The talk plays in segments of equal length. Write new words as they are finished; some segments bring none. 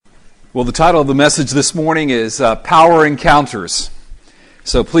Well, the title of the message this morning is Power Encounters.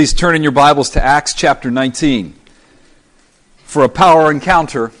 So please turn in your Bibles to Acts chapter 19 for a power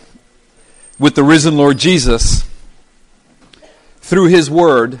encounter with the risen Lord Jesus through His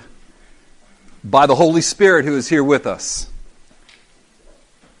Word by the Holy Spirit who is here with us.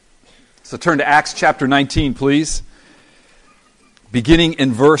 So turn to Acts chapter 19, please. Beginning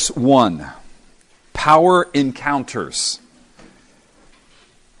in verse 1. Power Encounters.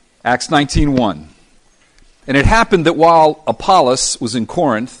 Acts 19:1. And it happened that while Apollos was in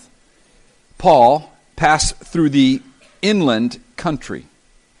Corinth, Paul passed through the inland country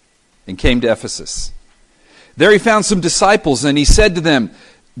and came to Ephesus. There he found some disciples, and he said to them,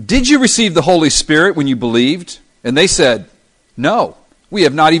 "Did you receive the Holy Spirit when you believed?" And they said, "No, we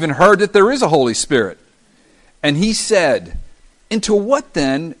have not even heard that there is a Holy Spirit." And he said, "Into what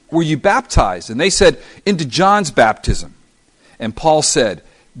then were you baptized?" And they said, "Into John's baptism." And Paul said,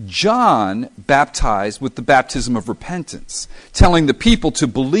 "John baptized with the baptism of repentance, telling the people to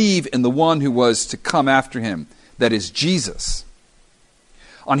believe in the one who was to come after him, that is Jesus."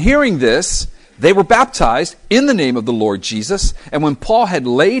 On hearing this, they were baptized in the name of the Lord Jesus, and when Paul had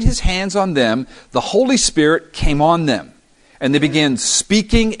laid his hands on them, the Holy Spirit came on them, and they began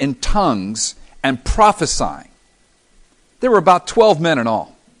speaking in tongues and prophesying. There were about 12 men in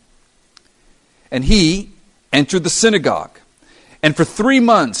all. And he entered the synagogue, and for 3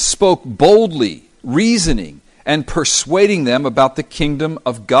 months spoke boldly, reasoning and persuading them about the kingdom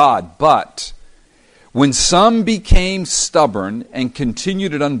of God. But when some became stubborn and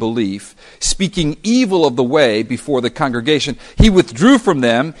continued in unbelief, speaking evil of the way before the congregation, he withdrew from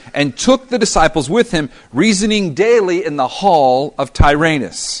them and took the disciples with him, reasoning daily in the hall of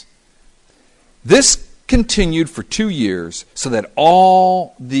Tyrannus. This continued for 2 years, so that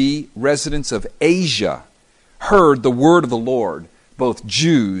all the residents of Asia heard the word of the Lord, both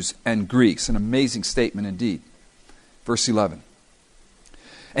Jews and Greeks. An amazing statement indeed. Verse 11.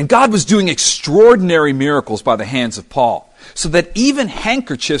 And God was doing extraordinary miracles by the hands of Paul, so that even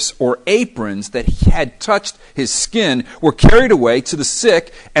handkerchiefs or aprons that had touched his skin were carried away to the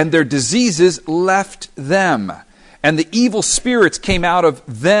sick, and their diseases left them, and the evil spirits came out of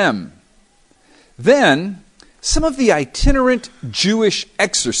them. Then some of the itinerant Jewish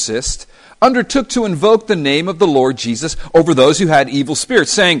exorcists undertook to invoke the name of the Lord Jesus over those who had evil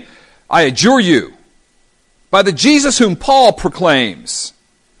spirits, saying, "I adjure you, by the Jesus whom Paul proclaims."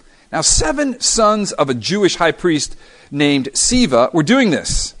 Now 7 sons of a Jewish high priest named Sceva were doing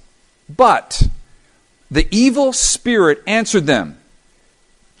this. But the evil spirit answered them,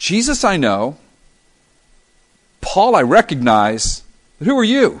 "Jesus I know, Paul I recognize, but who are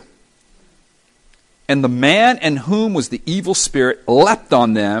you?" And the man in whom was the evil spirit leapt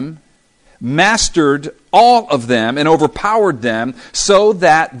on them, mastered all of them, and overpowered them, so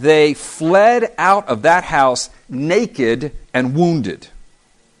that they fled out of that house naked and wounded.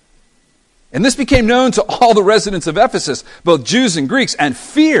 And this became known to all the residents of Ephesus, both Jews and Greeks, and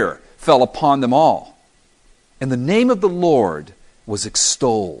fear fell upon them all. And the name of the Lord was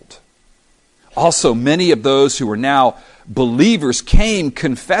extolled. Also, many of those who were now believers came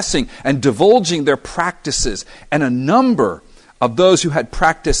confessing and divulging their practices, and a number of those who had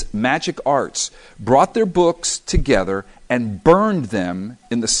practiced magic arts brought their books together and burned them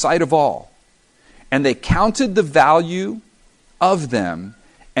in the sight of all. And they counted the value of them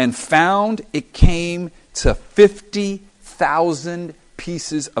and found it came to 50,000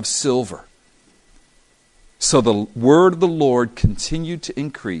 pieces of silver. So the word of the Lord continued to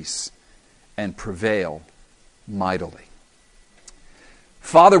increase and prevail mightily.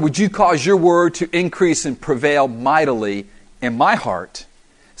 Father, would you cause your word to increase and prevail mightily in my heart,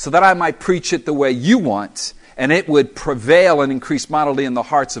 so that I might preach it the way you want, and it would prevail and increase mightily in the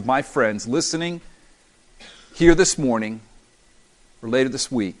hearts of my friends listening here this morning or later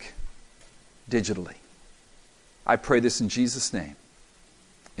this week, digitally. I pray this in Jesus' name.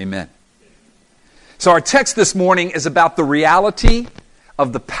 Amen. So our text this morning is about the reality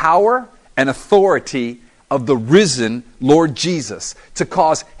of the power and authority of the risen Lord Jesus, to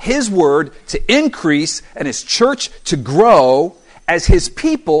cause His word to increase and His church to grow as His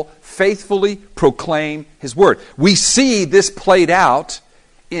people faithfully proclaim His word. We see this played out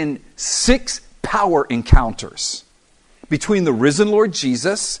in 6 power encounters between the risen Lord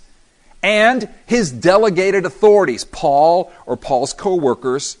Jesus and His delegated authorities, Paul or Paul's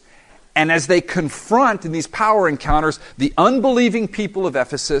co-workers, and as they confront in these power encounters the unbelieving people of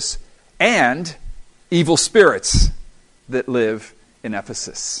Ephesus and evil spirits that live in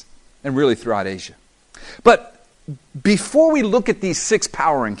Ephesus and really throughout Asia. But before we look at these 6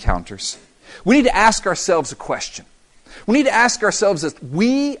 power encounters, we need to ask ourselves a question. We need to ask ourselves if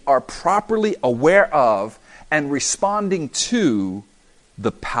we are properly aware of and responding to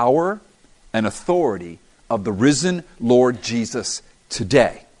the power and authority of the risen Lord Jesus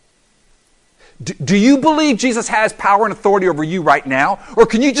today. Do you believe Jesus has power and authority over you right now? Or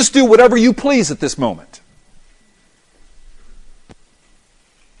can you just do whatever you please at this moment?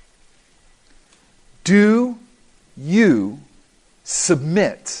 Do you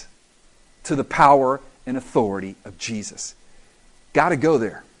submit to the power and authority of Jesus? Got to go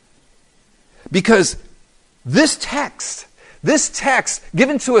there. Because this text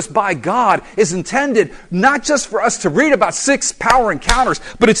given to us by God is intended not just for us to read about 6 power encounters,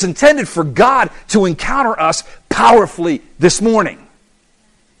 but it's intended for God to encounter us powerfully this morning.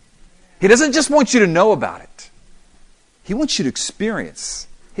 He doesn't just want you to know about it. He wants you to experience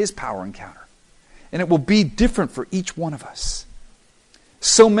His power encounter. And it will be different for each one of us.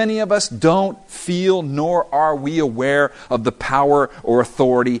 So many of us don't feel nor are we aware of the power or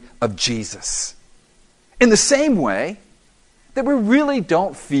authority of Jesus. In the same way that we really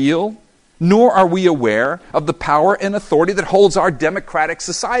don't feel nor are we aware of the power and authority that holds our democratic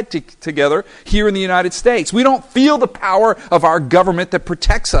society together here in the United States. We don't feel the power of our government that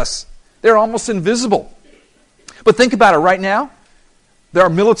protects us. They're almost invisible. But think about it right now. There are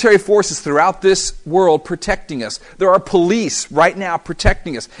military forces throughout this world protecting us. There are police right now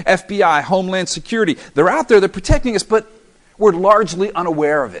protecting us. FBI, Homeland Security. They're out there, they're protecting us, but we're largely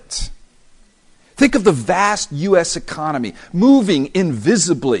unaware of it. Think of the vast U.S. economy, moving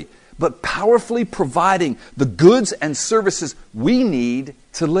invisibly, but powerfully providing the goods and services we need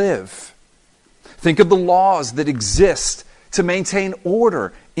to live. Think of the laws that exist to maintain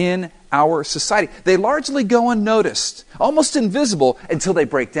order in our society. They largely go unnoticed, almost invisible, until they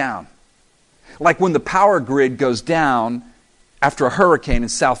break down. Like when the power grid goes down after a hurricane in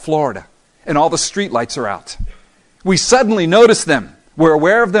South Florida and all the streetlights are out. We suddenly notice them. We're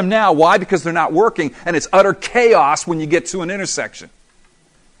aware of them now. Why? Because they're not working, and it's utter chaos when you get to an intersection.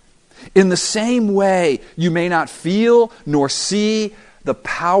 In the same way, you may not feel nor see the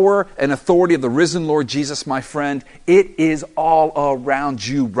power and authority of the risen Lord Jesus, my friend. It is all around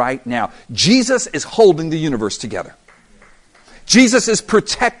you right now. Jesus is holding the universe together. Jesus is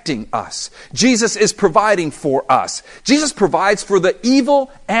protecting us. Jesus is providing for us. Jesus provides for the evil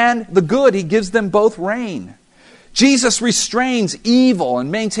and the good. He gives them both reign. Jesus restrains evil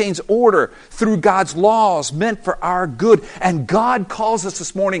and maintains order through God's laws meant for our good. And God calls us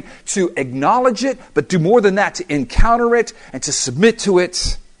this morning to acknowledge it, but do more than that, to encounter it and to submit to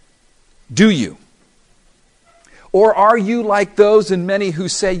it. Do you? Or are you like those and many who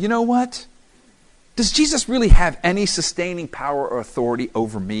say, you know what? Does Jesus really have any sustaining power or authority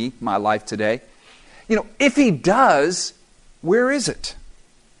over me, my life today? You know, if He does, where is it?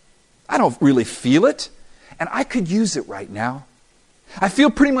 I don't really feel it. And I could use it right now. I feel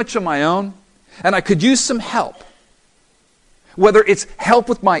pretty much on my own, and I could use some help. Whether it's help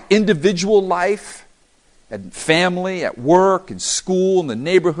with my individual life, and family, at work, in school, in the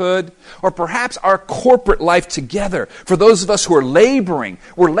neighborhood, or perhaps our corporate life together. For those of us who are laboring,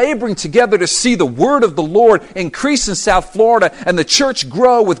 we're laboring together to see the word of the Lord increase in South Florida and the church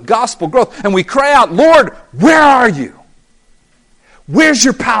grow with gospel growth. And we cry out, Lord, where are you? Where's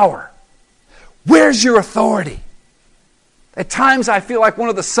your power? Where's your authority? At times I feel like one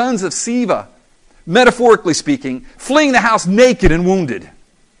of the sons of Sceva, metaphorically speaking, fleeing the house naked and wounded.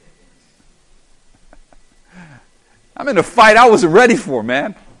 I'm in a fight I wasn't ready for,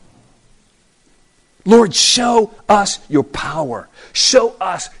 man. Lord, show us your power. Show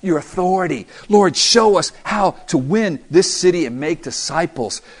us your authority. Lord, show us how to win this city and make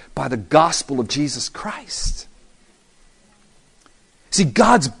disciples by the gospel of Jesus Christ. See,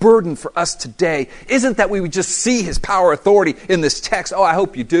 God's burden for us today isn't that we would just see His power authority in this text. Oh, I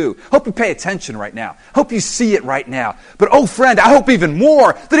hope you do. Hope you pay attention right now. Hope you see it right now. But oh, friend, I hope even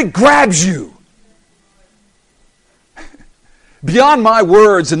more that it grabs you. Beyond my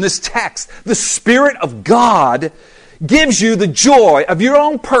words in this text, the Spirit of God gives you the joy of your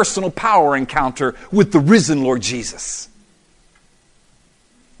own personal power encounter with the risen Lord Jesus.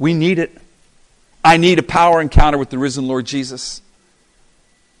 We need it. I need a power encounter with the risen Lord Jesus.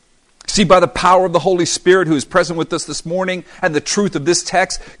 See, by the power of the Holy Spirit who is present with us this morning and the truth of this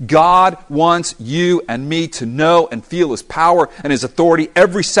text, God wants you and me to know and feel His power and His authority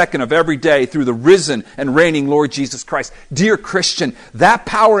every second of every day through the risen and reigning Lord Jesus Christ. Dear Christian, that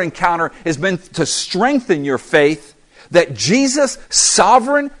power encounter is meant to strengthen your faith that Jesus'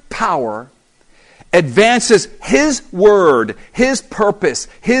 sovereign power advances His word, His purpose,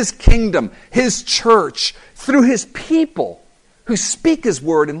 His kingdom, His church through His people who speak His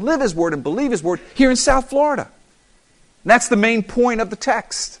word and live His word and believe His word here in South Florida. And that's the main point of the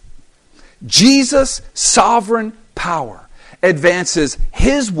text. Jesus' sovereign power advances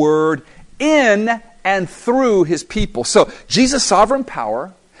His word in and through His people. So Jesus' sovereign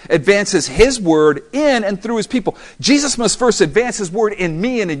power advances His word in and through His people. Jesus must first advance His word in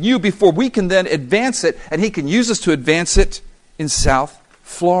me and in you before we can then advance it, and He can use us to advance it in South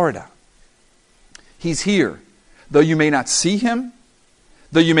Florida. He's here. Though you may not see Him,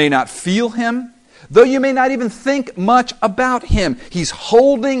 though you may not feel Him, though you may not even think much about Him, He's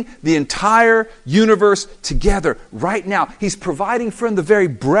holding the entire universe together right now. He's providing, friend, the very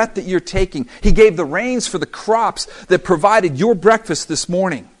breath that you're taking. He gave the rains for the crops that provided your breakfast this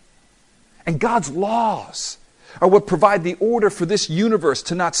morning. And God's laws are what provide the order for this universe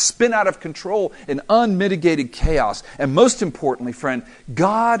to not spin out of control in unmitigated chaos. And most importantly, friend,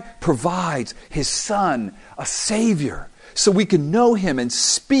 God provides His Son, a Savior, so we can know Him and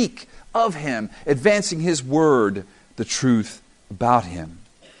speak of Him, advancing His word, the truth about Him.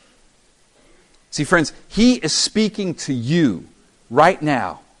 See, friends, He is speaking to you right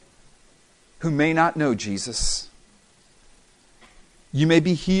now who may not know Jesus. You may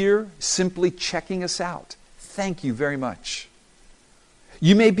be here simply checking us out. Thank you very much.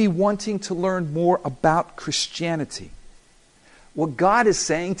 You may be wanting to learn more about Christianity. What God is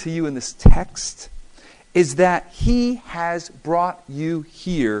saying to you in this text is that He has brought you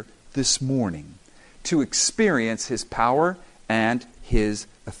here this morning to experience His power and His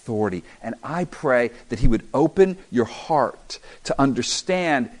authority. And I pray that He would open your heart to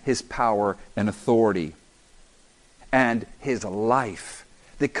understand His power and authority and His life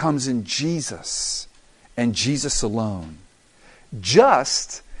that comes in Jesus and Jesus alone.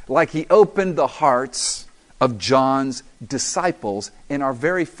 Just like He opened the hearts of John's disciples in our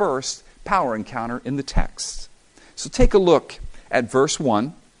very first power encounter in the text. So take a look at verse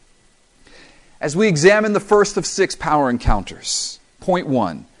 1 as we examine the first of 6 power encounters. Point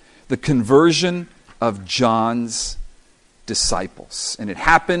 1, the conversion of John's disciples. And it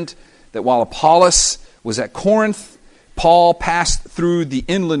happened that while Apollos was at Corinth, Paul passed through the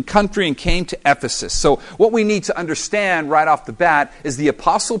inland country and came to Ephesus. So what we need to understand right off the bat is the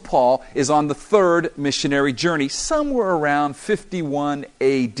Apostle Paul is on the 3rd missionary journey, somewhere around 51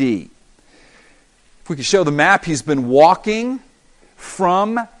 AD. If we could show the map, he's been walking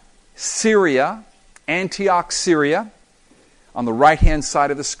from Syria, Antioch, Syria, on the right-hand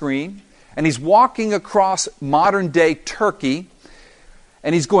side of the screen. And he's walking across modern-day Turkey.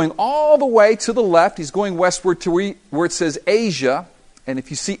 And he's going all the way to the left. He's going westward to where it says Asia. And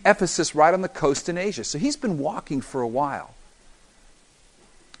if you see Ephesus right on the coast in Asia. So he's been walking for a while.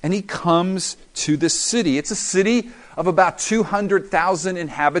 And he comes to this city. It's a city of about 200,000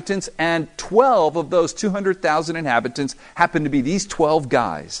 inhabitants. And 12 of those 200,000 inhabitants happen to be these 12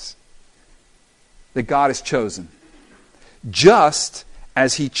 guys that God has chosen. Just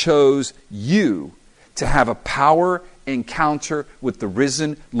as He chose you to have a power encounter with the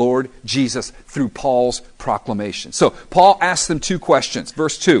risen Lord Jesus through Paul's proclamation. So Paul asks them 2 questions.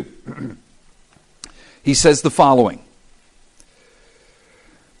 Verse 2. He says the following.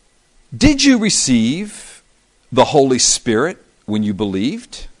 Did you receive the Holy Spirit when you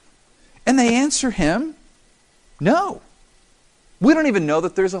believed? And they answer him, no. We don't even know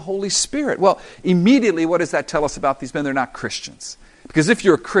that there's a Holy Spirit. Well, immediately what does that tell us about these men? They're not Christians. Because if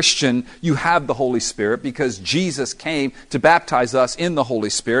you're a Christian, you have the Holy Spirit because Jesus came to baptize us in the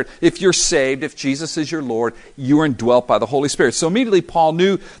Holy Spirit. If you're saved, if Jesus is your Lord, you are indwelt by the Holy Spirit. So immediately Paul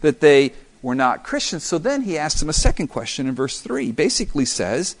knew that they were not Christians. So then he asks them a second question in verse 3. He basically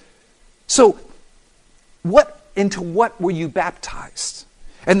says, so into what were you baptized?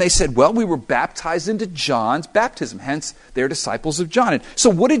 And they said, well, we were baptized into John's baptism. Hence, they're disciples of John. And so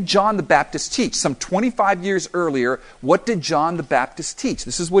what did John the Baptist teach? Some 25 years earlier, what did John the Baptist teach?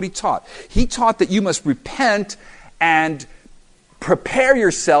 This is what he taught. He taught that you must repent and prepare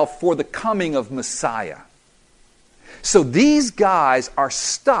yourself for the coming of Messiah. So these guys are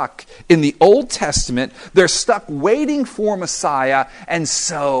stuck in the Old Testament. They're stuck waiting for Messiah. And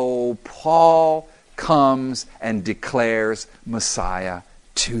so Paul comes and declares Messiah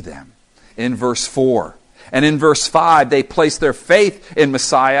to them in verse 4. And in verse 5, they place their faith in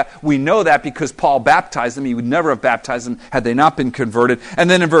Messiah. We know that because Paul baptized them. He would never have baptized them had they not been converted. And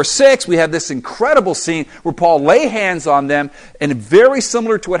then in verse 6, we have this incredible scene where Paul lay hands on them, and very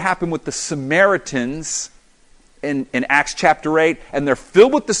similar to what happened with the Samaritans in Acts chapter 8, and they're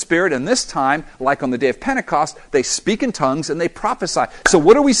filled with the Spirit, and this time, like on the day of Pentecost, they speak in tongues and they prophesy. So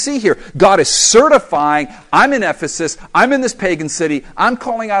what do we see here? God is certifying, I'm in Ephesus, I'm in this pagan city, I'm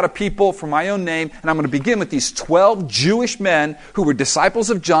calling out a people for my own name, and I'm going to begin with these 12 Jewish men who were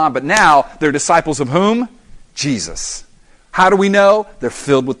disciples of John, but now they're disciples of whom? Jesus. How do we know? They're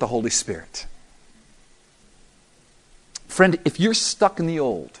filled with the Holy Spirit. Friend, if you're stuck in the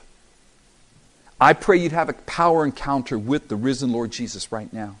old, I pray you'd have a power encounter with the risen Lord Jesus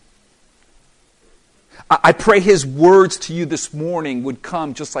right now. I pray His words to you this morning would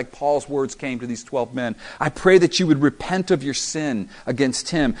come just like Paul's words came to these 12 men. I pray that you would repent of your sin against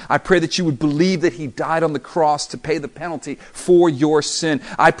Him. I pray that you would believe that He died on the cross to pay the penalty for your sin.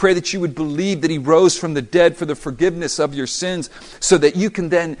 I pray that you would believe that He rose from the dead for the forgiveness of your sins so that you can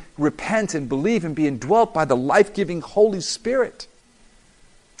then repent and believe and be indwelt by the life-giving Holy Spirit.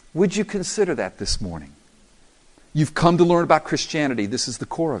 Would you consider that this morning? You've come to learn about Christianity. This is the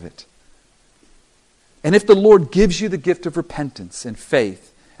core of it. And if the Lord gives you the gift of repentance and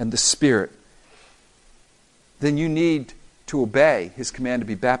faith and the Spirit, then you need to obey His command to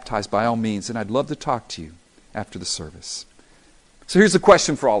be baptized by all means. And I'd love to talk to you after the service. So here's the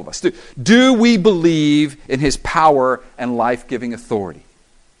question for all of us. Do we believe in His power and life-giving authority?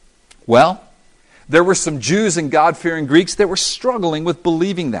 Well, there were some Jews and God-fearing Greeks that were struggling with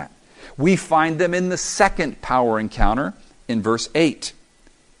believing that. We find them in the second power encounter in verse 8.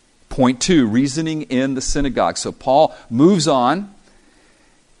 Point 2, reasoning in the synagogue. So Paul moves on.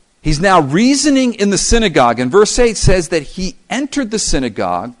 He's now reasoning in the synagogue. And verse 8 says that he entered the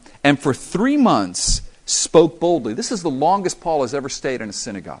synagogue and for 3 months spoke boldly. This is the longest Paul has ever stayed in a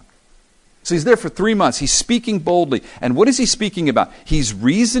synagogue. So he's there for 3 months. He's speaking boldly. And what is he speaking about? He's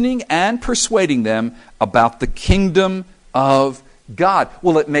reasoning and persuading them about the kingdom of God.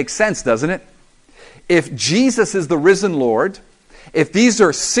 Well, it makes sense, doesn't it? If Jesus is the risen Lord, if these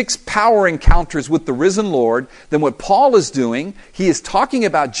are 6 power encounters with the risen Lord, then what Paul is doing, he is talking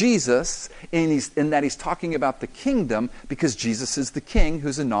about Jesus, in that he's talking about the kingdom, because Jesus is the king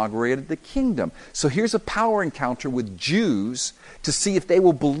who's inaugurated the kingdom. So here's a power encounter with Jews to see if they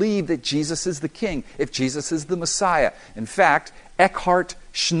will believe that Jesus is the king, if Jesus is the Messiah. In fact, Eckhart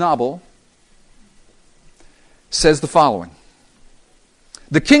Schnabel says the following: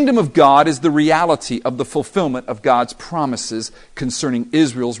 the kingdom of God is the reality of the fulfillment of God's promises concerning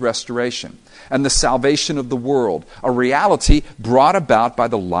Israel's restoration and the salvation of the world, a reality brought about by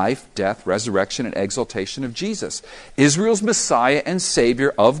the life, death, resurrection, and exaltation of Jesus, Israel's Messiah and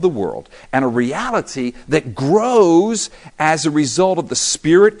Savior of the world, and a reality that grows as a result of the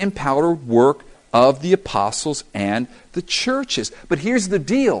Spirit-empowered work of the apostles and the churches. But here's the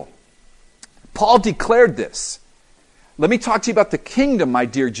deal. Paul declared this. Let me talk to you about the kingdom, my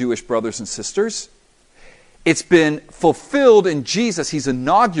dear Jewish brothers and sisters. It's been fulfilled in Jesus. He's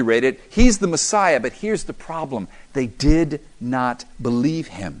inaugurated. He's the Messiah. But here's the problem. They did not believe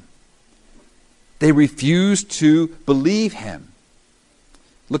Him. They refused to believe Him.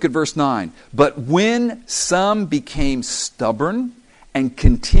 Look at verse 9. But when some became stubborn and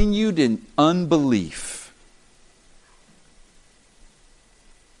continued in unbelief.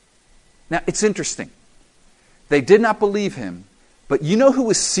 Now, it's interesting. They did not believe Him. But you know who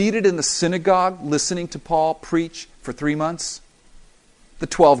was seated in the synagogue listening to Paul preach for 3 months? The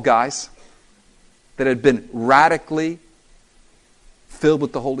 12 guys that had been radically filled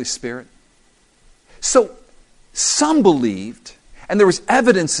with the Holy Spirit. So some believed, and there was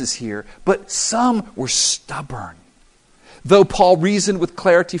evidences here, but some were stubborn. Though Paul reasoned with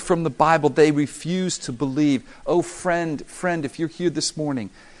clarity from the Bible, they refused to believe. Oh, friend, if you're here this morning,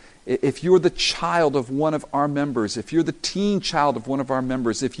 if you're the child of one of our members, if you're the teen child of one of our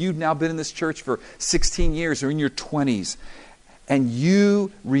members, if you've now been in this church for 16 years or in your 20s, and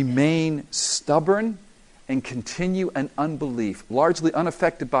you remain stubborn and continue in unbelief, largely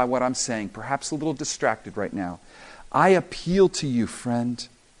unaffected by what I'm saying, perhaps a little distracted right now, I appeal to you, friend,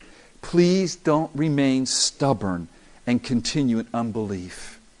 please don't remain stubborn and continue in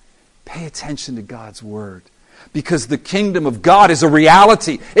unbelief. Pay attention to God's Word. Because the kingdom of God is a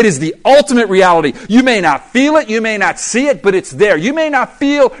reality. It is the ultimate reality. You may not feel it, you may not see it, but it's there. You may not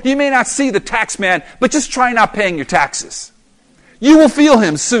see the tax man, but just try not paying your taxes. You will feel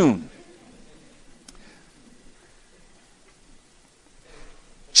him soon.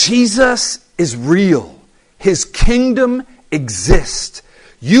 Jesus is real. His kingdom exists.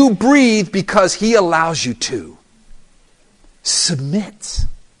 You breathe because He allows you to. Submit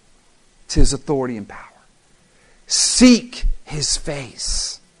to His authority and power. Seek His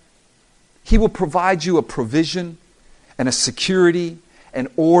face. He will provide you a provision and a security and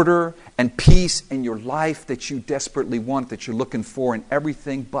order and peace in your life that you desperately want, that you're looking for in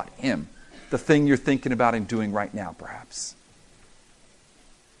everything but Him. The thing you're thinking about and doing right now, perhaps.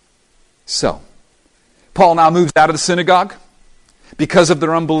 So, Paul now moves out of the synagogue. Because of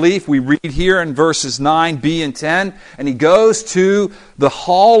their unbelief, we read here in verses 9b and 10, and he goes to the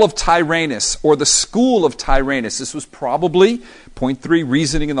hall of Tyrannus, or the school of Tyrannus. This was probably, point 3,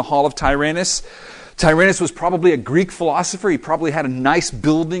 reasoning in the hall of Tyrannus. Tyrannus was probably a Greek philosopher. He probably had a nice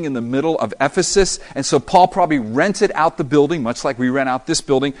building in the middle of Ephesus, and so Paul probably rented out the building, much like we rent out this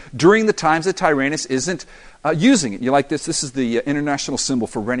building, during the times that Tyrannus isn't using it. You like this? This is the international symbol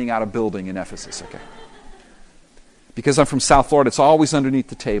for renting out a building in Ephesus, okay? Because I'm from South Florida, it's always underneath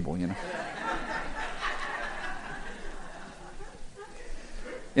the table, you know.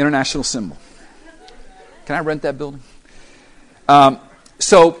 International symbol. Can I rent that building?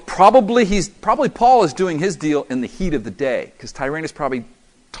 So probably Paul is doing his deal in the heat of the day, because Tyrannus probably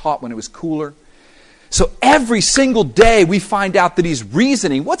taught when it was cooler. So every single day we find out that he's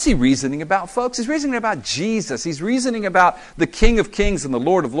reasoning. What's he reasoning about, folks? He's reasoning about Jesus. He's reasoning about the King of Kings and the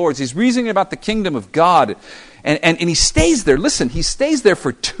Lord of Lords. He's reasoning about the kingdom of God. And he stays there. Listen, he stays there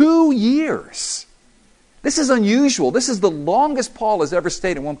for 2 years. This is unusual. This is the longest Paul has ever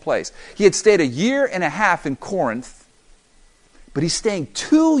stayed in one place. He had stayed 1.5 years in Corinth, but he's staying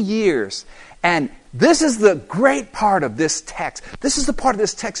 2 years. And this is the great part of this text. This is the part of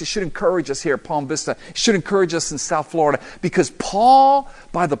this text that should encourage us here at Palm Vista. It should encourage us in South Florida. Because Paul,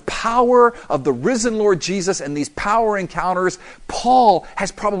 by the power of the risen Lord Jesus and these power encounters, Paul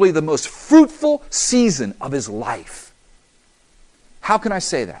has probably the most fruitful season of his life. How can I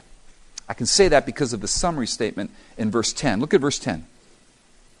say that? I can say that because of the summary statement in verse 10. Look at verse 10.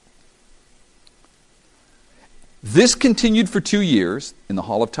 This continued for 2 years in the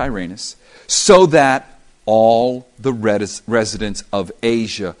hall of Tyrannus, so that all the residents of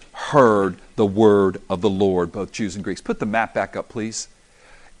Asia heard the word of the Lord, both Jews and Greeks. Put the map back up, please.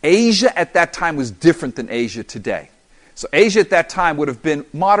 Asia at that time was different than Asia today. So Asia at that time would have been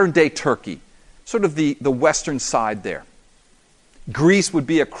modern-day Turkey, sort of the western side there. Greece would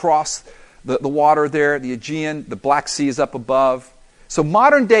be across the water there, the Aegean, the Black Sea is up above. So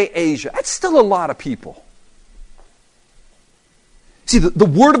modern-day Asia, that's still a lot of people. See, the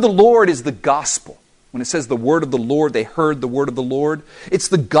word of the Lord is the gospel. When it says the word of the Lord, they heard the word of the Lord. It's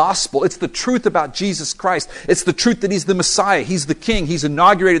the gospel. It's the truth about Jesus Christ. It's the truth that He's the Messiah. He's the King. He's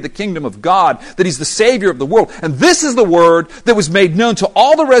inaugurated the kingdom of God. That He's the Savior of the world. And this is the word that was made known to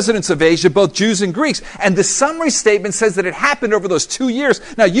all the residents of Asia, both Jews and Greeks. And the summary statement says that it happened over those 2 years.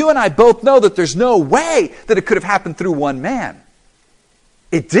 Now, you and I both know that there's no way that it could have happened through one man.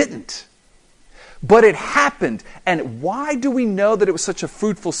 It didn't. But it happened. And why do we know that it was such a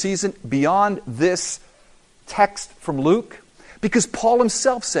fruitful season beyond this text from Luke? Because Paul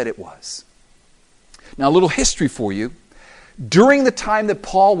himself said it was. Now, a little history for you. During the time that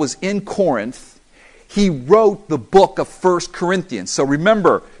Paul was in Corinth, he wrote the book of 1 Corinthians. So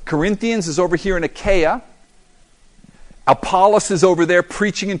remember, Corinthians is over here in Achaia. Apollos is over there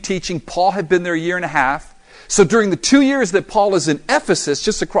preaching and teaching. Paul had been there 1.5 years. So during the 2 years that Paul is in Ephesus,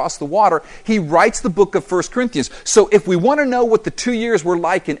 just across the water, he writes the book of 1 Corinthians. So if we want to know what the 2 years were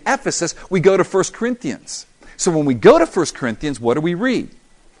like in Ephesus, we go to 1 Corinthians. So when we go to 1 Corinthians, what do we read?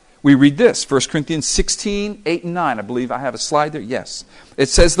 We read this, 1 Corinthians 16, 8 and 9. I believe I have a slide there. Yes. It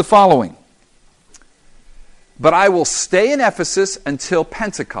says the following. But I will stay in Ephesus until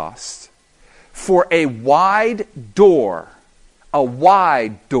Pentecost, for a wide door. A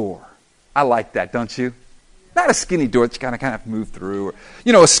wide door. I like that, don't you? Not a skinny door that you kind of have to move through.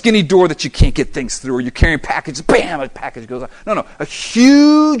 Or, a skinny door that you can't get things through. Or you're carrying packages, bam, a package goes on. No, a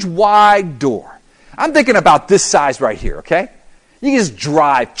huge, wide door. I'm thinking about this size right here, okay? You can just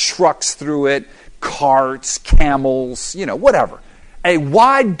drive trucks through it, carts, camels, whatever. A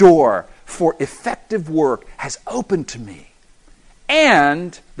wide door for effective work has opened to me.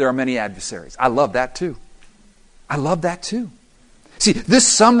 And there are many adversaries. I love that too. See, this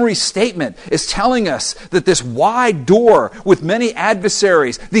summary statement is telling us that this wide door with many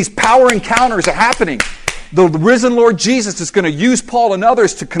adversaries, these power encounters are happening. The risen Lord Jesus is going to use Paul and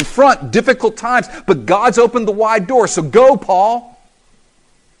others to confront difficult times, but God's opened the wide door. So go, Paul.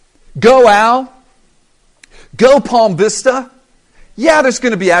 Go, Al. Go, Palm Vista. Yeah, there's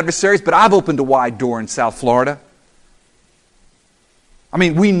going to be adversaries, but I've opened a wide door in South Florida. I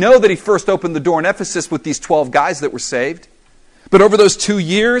mean, we know that he first opened the door in Ephesus with these 12 guys that were saved. But over those 2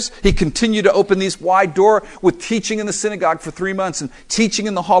 years, he continued to open these wide door with teaching in the synagogue for 3 months and teaching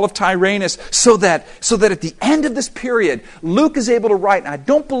in the hall of Tyrannus so that at the end of this period, Luke is able to write, and I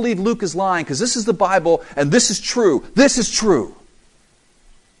don't believe Luke is lying because this is the Bible and this is true. This is true.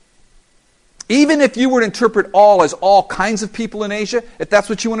 Even if you were to interpret all as all kinds of people in Asia, if that's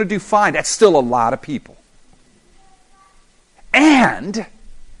what you want to do, fine. That's still a lot of people. And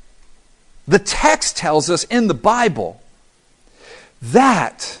the text tells us in the Bible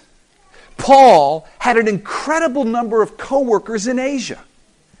that Paul had an incredible number of co-workers in Asia.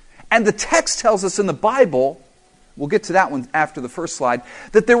 And the text tells us in the Bible, we'll get to that one after the first slide,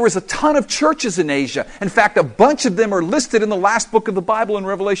 that there was a ton of churches in Asia. In fact, a bunch of them are listed in the last book of the Bible in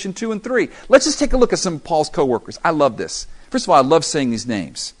Revelation 2 and 3. Let's just take a look at some of Paul's co-workers. I love this. First of all, I love saying these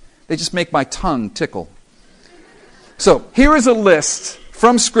names. They just make my tongue tickle. So, here is a list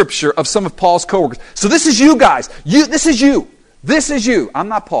from Scripture of some of Paul's co-workers. So this is you guys. This is you. This is you. I'm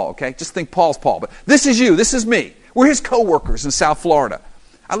not Paul, okay? Just think Paul's Paul. But this is you. This is me. We're his co-workers in South Florida.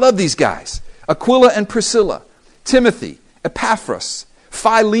 I love these guys. Aquila and Priscilla. Timothy. Epaphras.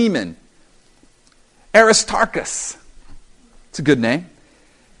 Philemon. Aristarchus. It's a good name.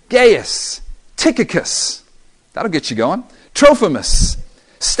 Gaius. Tychicus. That'll get you going. Trophimus.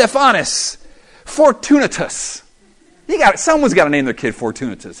 Stephanas. Fortunatus. Someone's got to name their kid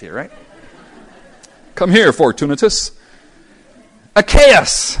Fortunatus here, right? Come here, Fortunatus.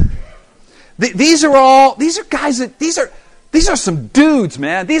 Achaeus. These are some dudes,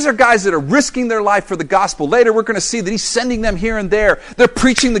 man. These are guys that are risking their life for the gospel. Later, we're going to see that he's sending them here and there. They're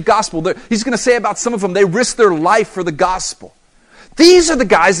preaching the gospel. He's going to say about some of them, they risk their life for the gospel. These are the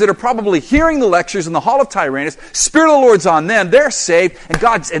guys that are probably hearing the lectures in the Hall of Tyrannus. Spirit of the Lord's on them. They're saved,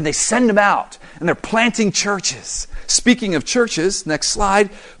 and they send them out, and they're planting churches. Speaking of churches, next slide,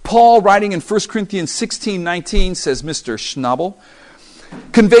 Paul, writing in 1 Corinthians 16:19, says, Mr. Schnabel,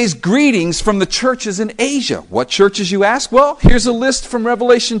 conveys greetings from the churches in Asia. What churches, you ask? Well, here's a list from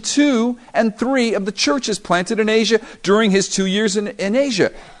Revelation 2 and 3 of the churches planted in Asia during his 2 years in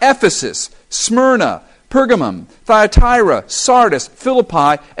Asia. Ephesus, Smyrna, Pergamum, Thyatira, Sardis,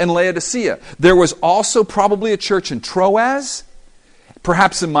 Philippi, and Laodicea. There was also probably a church in Troas,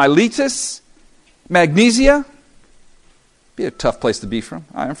 perhaps in Miletus, Magnesia. Be a tough place to be from.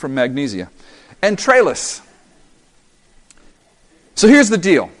 I am from Magnesia. And Tralus. So here's the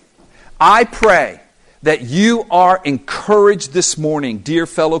deal. I pray that you are encouraged this morning, dear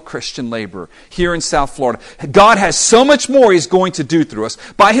fellow Christian laborer, here in South Florida. God has so much more He's going to do through us.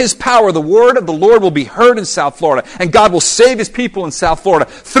 By His power, the word of the Lord will be heard in South Florida, and God will save His people in South Florida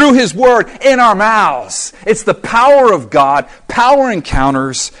through His word in our mouths. It's the power of God, power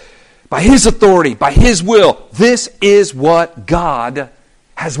encounters, by His authority, by His will. This is what God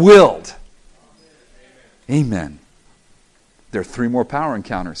has willed. Amen. There are 3 more power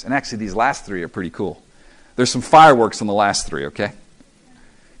encounters, and actually these last 3 are pretty cool. There's some fireworks in the last 3, okay?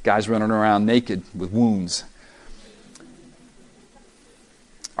 Guys running around naked with wounds.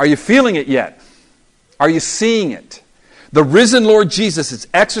 Are you feeling it yet? Are you seeing it? The risen Lord Jesus is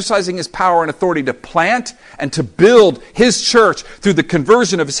exercising His power and authority to plant and to build His church through the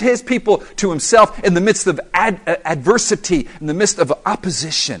conversion of His people to Himself in the midst of adversity, in the midst of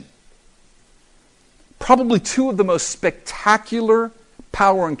opposition. Probably 2 of the most spectacular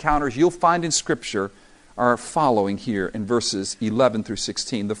power encounters you'll find in Scripture are following here in verses 11 through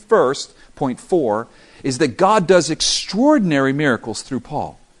 16. The first, point 4, is that God does extraordinary miracles through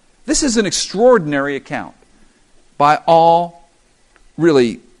Paul. This is an extraordinary account by all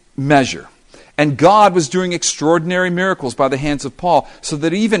really measure. And God was doing extraordinary miracles by the hands of Paul, so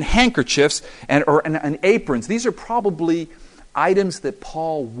that even handkerchiefs and aprons, these are probably items that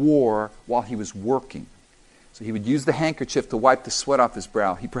Paul wore while he was working. So he would use the handkerchief to wipe the sweat off his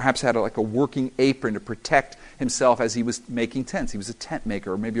brow. He perhaps had a working apron to protect himself as he was making tents. He was a tent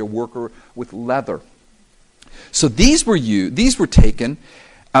maker, or maybe a worker with leather. So these were taken,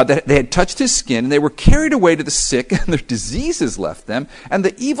 that they had touched his skin, and they were carried away to the sick, and their diseases left them, and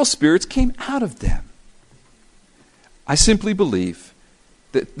the evil spirits came out of them. I simply believe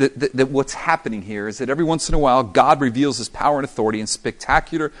that what's happening here is that every once in a while God reveals His power and authority in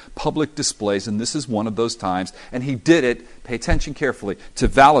spectacular public displays, and this is one of those times. And He did it, pay attention carefully, to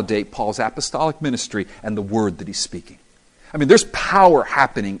validate Paul's apostolic ministry and the word that he's speaking. I mean, there's power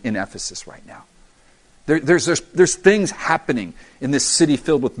happening in Ephesus right now. There's things happening in this city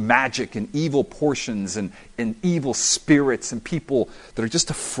filled with magic and evil portions and evil spirits and people that are just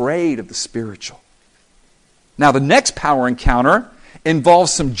afraid of the spiritual. Now, the next power encounter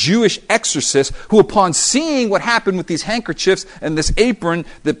involves some Jewish exorcists who, upon seeing what happened with these handkerchiefs and this apron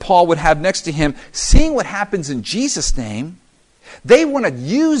that Paul would have next to him, seeing what happens in Jesus' name, they want to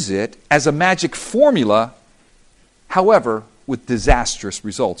use it as a magic formula, however, with disastrous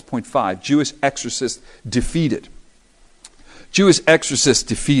results. Point 5, Jewish exorcists defeated. Jewish exorcists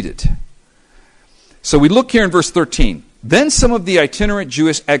defeated. So we look here in verse 13. Then some of the itinerant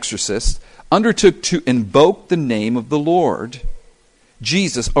Jewish exorcists undertook to invoke the name of the Lord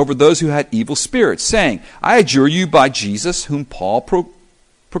Jesus over those who had evil spirits, saying, I adjure you by Jesus, whom Paul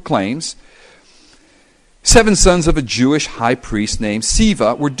proclaims, 7 sons of a Jewish high priest named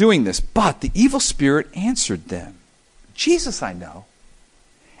Sceva were doing this, but the evil spirit answered them. Jesus I know,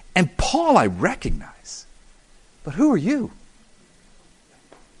 and Paul I recognize, but who are you?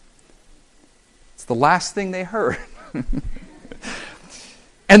 It's the last thing they heard.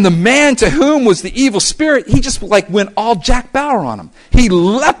 And the man to whom was the evil spirit, he just went all Jack Bauer on them. He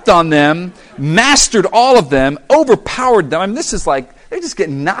leapt on them, mastered all of them, overpowered them. I mean, this is they're just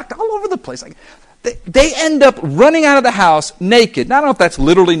getting knocked all over the place. They end up running out of the house naked. Now, I don't know if that's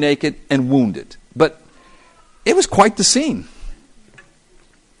literally naked and wounded, but it was quite the scene.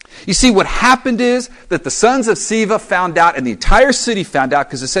 You see, what happened is that the sons of Sceva found out, and the entire city found out,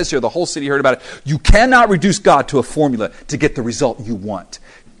 because it says here the whole city heard about it. You cannot reduce God to a formula to get the result you want.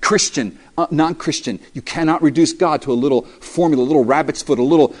 Christian, non-Christian, you cannot reduce God to a little formula, a little rabbit's foot, a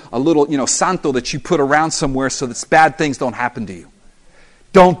little santo that you put around somewhere so that bad things don't happen to you.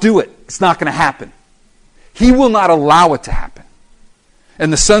 Don't do it. It's not going to happen. He will not allow it to happen.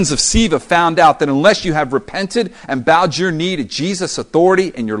 And the sons of Sceva found out that unless you have repented and bowed your knee to Jesus' authority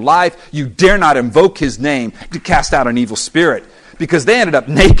in your life, you dare not invoke His name to cast out an evil spirit, because they ended up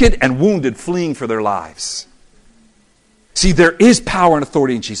naked and wounded, fleeing for their lives. See, there is power and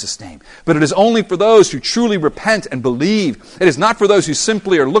authority in Jesus' name, but it is only for those who truly repent and believe. It is not for those who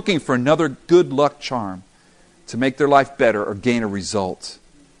simply are looking for another good luck charm to make their life better or gain a result.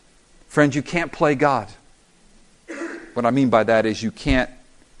 Friends, you can't play God. What I mean by that is you can't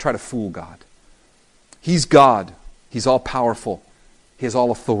try to fool God. He's God. He's all powerful. He has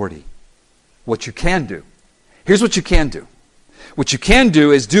all authority. What you can do, here's what you can do. What you can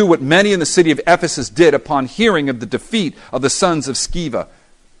do is do what many in the city of Ephesus did upon hearing of the defeat of the sons of Sceva.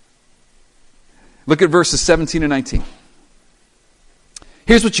 Look at verses 17 and 19.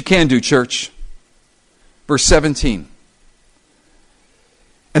 Here's what you can do, church. Verse 17.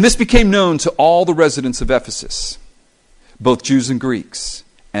 And this became known to all the residents of Ephesus, both Jews and Greeks,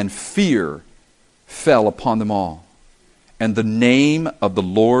 and fear fell upon them all. And the name of the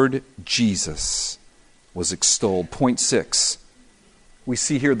Lord Jesus was extolled. Point 6. We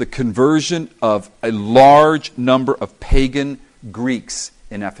see here the conversion of a large number of pagan Greeks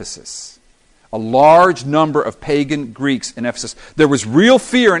in Ephesus. A large number of pagan Greeks in Ephesus. There was real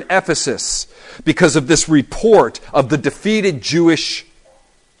fear in Ephesus because of this report of the defeated Jewish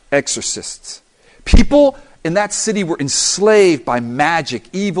exorcists. People in that city were enslaved by magic,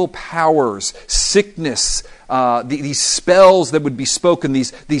 evil powers, sickness, these spells that would be spoken,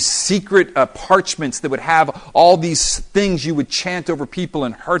 these secret parchments that would have all these things you would chant over people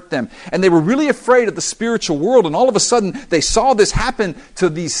and hurt them. And they were really afraid of the spiritual world. And all of a sudden, they saw this happen to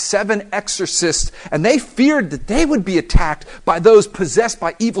these 7 exorcists. And they feared that they would be attacked by those possessed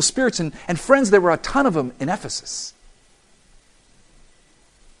by evil spirits. And friends, there were a ton of them in Ephesus.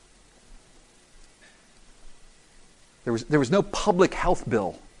 There was no public health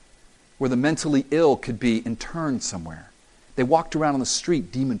bill where the mentally ill could be interned somewhere. They walked around on the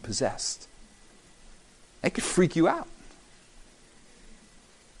street demon-possessed. They could freak you out.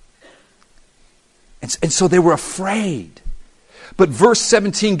 And so they were afraid. But verse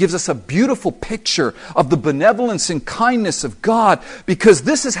 17 gives us a beautiful picture of the benevolence and kindness of God, because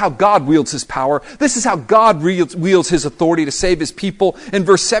this is how God wields His power. This is how God wields His authority to save His people. In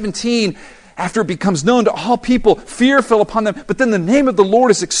verse 17, after it becomes known to all people, fear fell upon them, but then the name of the Lord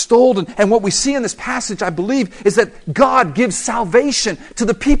is extolled. And what we see in this passage, I believe, is that God gives salvation to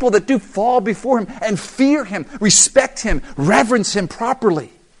the people that do fall before Him and fear Him, respect Him, reverence Him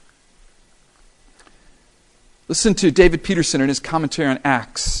properly. Listen to David Peterson in his commentary on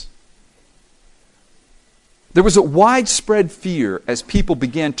Acts. There was a widespread fear as people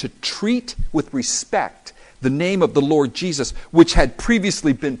began to treat with respect the name of the Lord Jesus, which had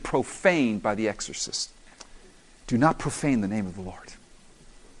previously been profaned by the exorcist. Do not profane the name of the Lord.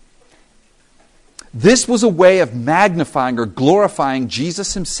 This was a way of magnifying or glorifying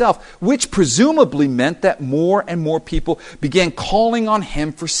Jesus Himself, which presumably meant that more and more people began calling on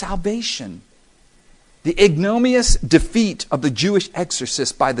Him for salvation. The ignominious defeat of the Jewish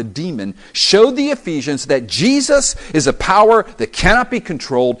exorcist by the demon showed the Ephesians that Jesus is a power that cannot be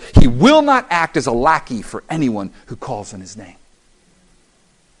controlled. He will not act as a lackey for anyone who calls on His name.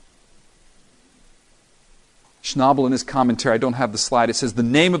 Schnabel in his commentary, I don't have the slide, it says the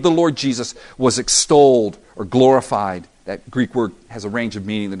name of the Lord Jesus was extolled or glorified. That Greek word has a range of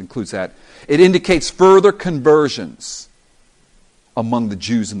meaning that includes that. It indicates further conversions among the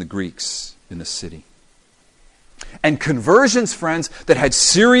Jews and the Greeks in the city. And conversions, friends, that had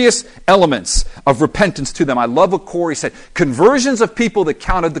serious elements of repentance to them. I love what Corey said. Conversions of people that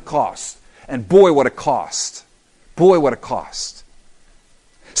counted the cost. And boy, what a cost. Boy, what a cost.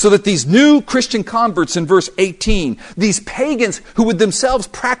 So that these new Christian converts in verse 18, these pagans who would themselves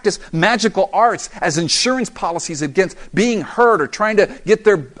practice magical arts as insurance policies against being hurt or trying to get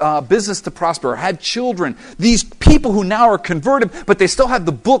their business to prosper or had children, these people who now are converted, but they still have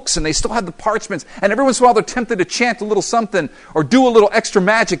the books and they still have the parchments, and every once in a while they're tempted to chant a little something or do a little extra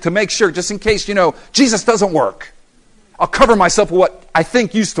magic to make sure, just in case, Jesus doesn't work. I'll cover myself with what I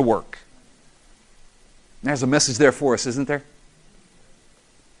think used to work. And there's a message there for us, isn't there?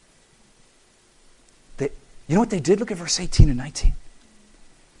 You know what they did? Look at verse 18 and 19.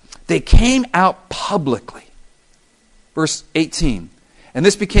 They came out publicly. Verse 18. And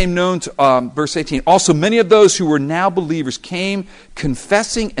this became known to, verse 18. Also, many of those who were now believers came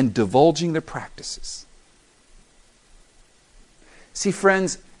confessing and divulging their practices. See,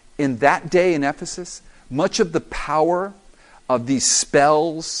 friends, in that day in Ephesus, much of the power of these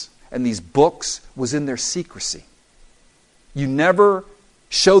spells and these books was in their secrecy. You never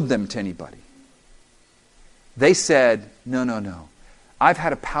showed them to anybody. They said, no. I've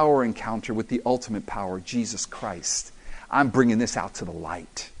had a power encounter with the ultimate power, Jesus Christ. I'm bringing this out to the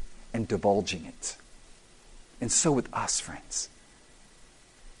light and divulging it. And so with us, friends.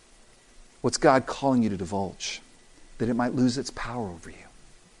 What's God calling you to divulge? That it might lose its power over you.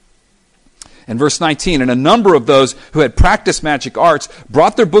 In verse 19, and a number of those who had practiced magic arts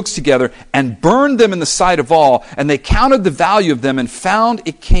brought their books together and burned them in the sight of all, and they counted the value of them and found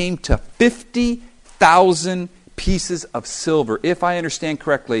it came to 50,000 pieces of silver. If I understand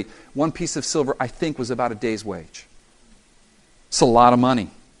correctly, one piece of silver, I think, was about a day's wage. It's a lot of money.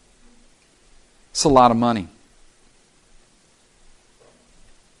 It's a lot of money.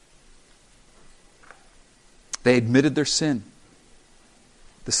 They admitted their sin.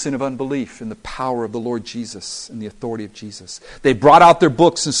 The sin of unbelief in the power of the Lord Jesus and the authority of Jesus. They brought out their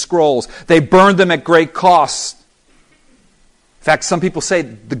books and scrolls. They burned them at great cost. In fact, some people say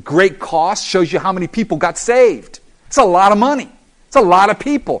the great cost shows you how many people got saved. It's a lot of money. It's a lot of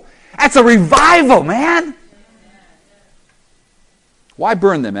people. That's a revival, man. Why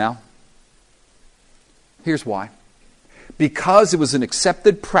burn them, Al? Here's why. Because it was an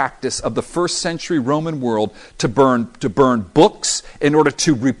accepted practice of the first century Roman world to burn books in order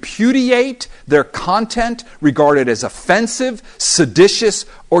to repudiate their content regarded as offensive, seditious,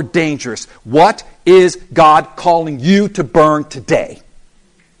 or dangerous. What is God calling you to burn today?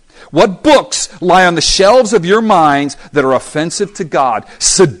 What books lie on the shelves of your minds that are offensive to God,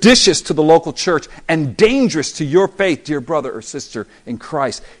 seditious to the local church, and dangerous to your faith, dear brother or sister in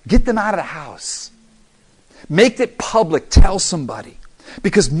Christ? Get them out of the house. Make it public. Tell somebody.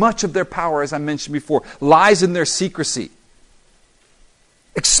 Because much of their power, as I mentioned before, lies in their secrecy.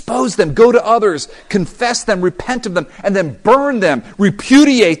 Expose them. Go to others. Confess them. Repent of them. And then burn them.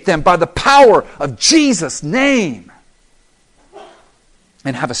 Repudiate them by the power of Jesus' name.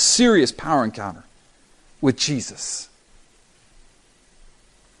 And have a serious power encounter with Jesus.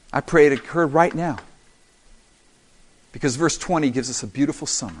 I pray it occurred right now. Because verse 20 gives us a beautiful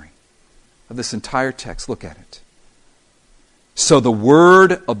summary of this entire text. Look at it. So the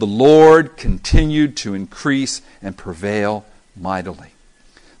word of the Lord continued to increase and prevail mightily.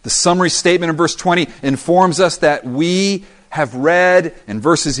 The summary statement in verse 20 informs us that we have read in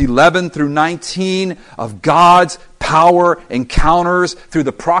verses 11 through 19 of God's power encounters through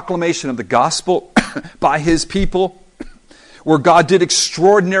the proclamation of the gospel by His people, where God did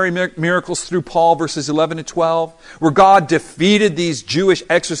extraordinary miracles through Paul, verses 11 to 12, where God defeated these Jewish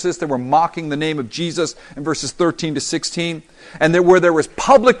exorcists that were mocking the name of Jesus in verses 13 to 16, and where there was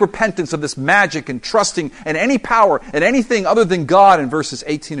public repentance of this magic and trusting in any power and anything other than God in verses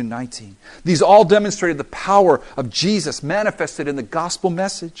 18 and 19. These all demonstrated the power of Jesus manifested in the gospel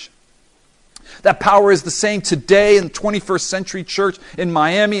message. That power is the same today in the 21st century church in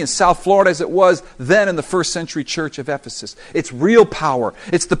Miami and South Florida as it was then in the first century church of Ephesus. It's real power.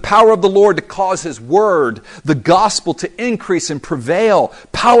 It's the power of the Lord to cause His word, the gospel, to increase and prevail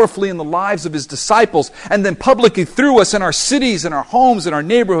powerfully in the lives of His disciples and then publicly through us in our cities, in our homes, in our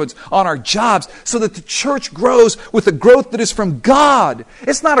neighborhoods, on our jobs, so that the church grows with a growth that is from God.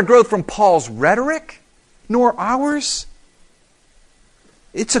 It's not a growth from Paul's rhetoric, nor ours.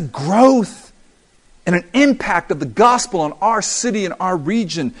 It's a growth and an impact of the gospel on our city and our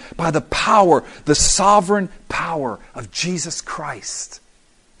region by the power, the sovereign power of Jesus Christ,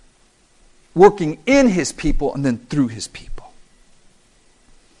 working in His people and then through His people.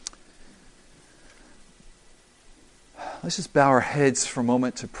 Let's just bow our heads for a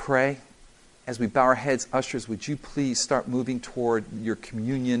moment to pray. As we bow our heads, ushers, would you please start moving toward your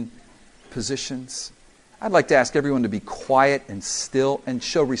communion positions? I'd like to ask everyone to be quiet and still and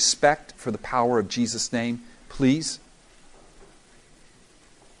show respect for the power of Jesus' name, please.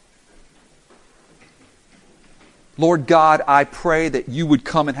 Lord God, I pray that you would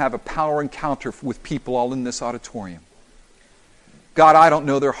come and have a power encounter with people all in this auditorium. God, I don't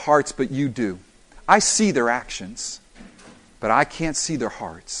know their hearts, but you do. I see their actions, but I can't see their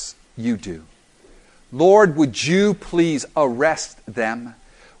hearts. You do. Lord, would you please arrest them?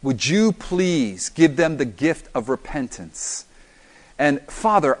 Would you please give them the gift of repentance? And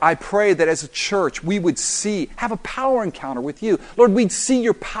Father, I pray that as a church we would have a power encounter with you. Lord, we'd see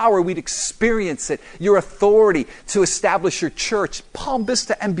your power, we'd experience it, your authority to establish your church, Palm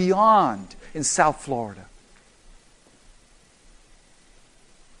Vista and beyond in South Florida.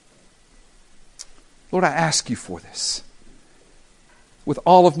 Lord, I ask you for this with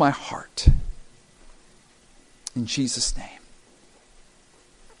all of my heart. In Jesus' name.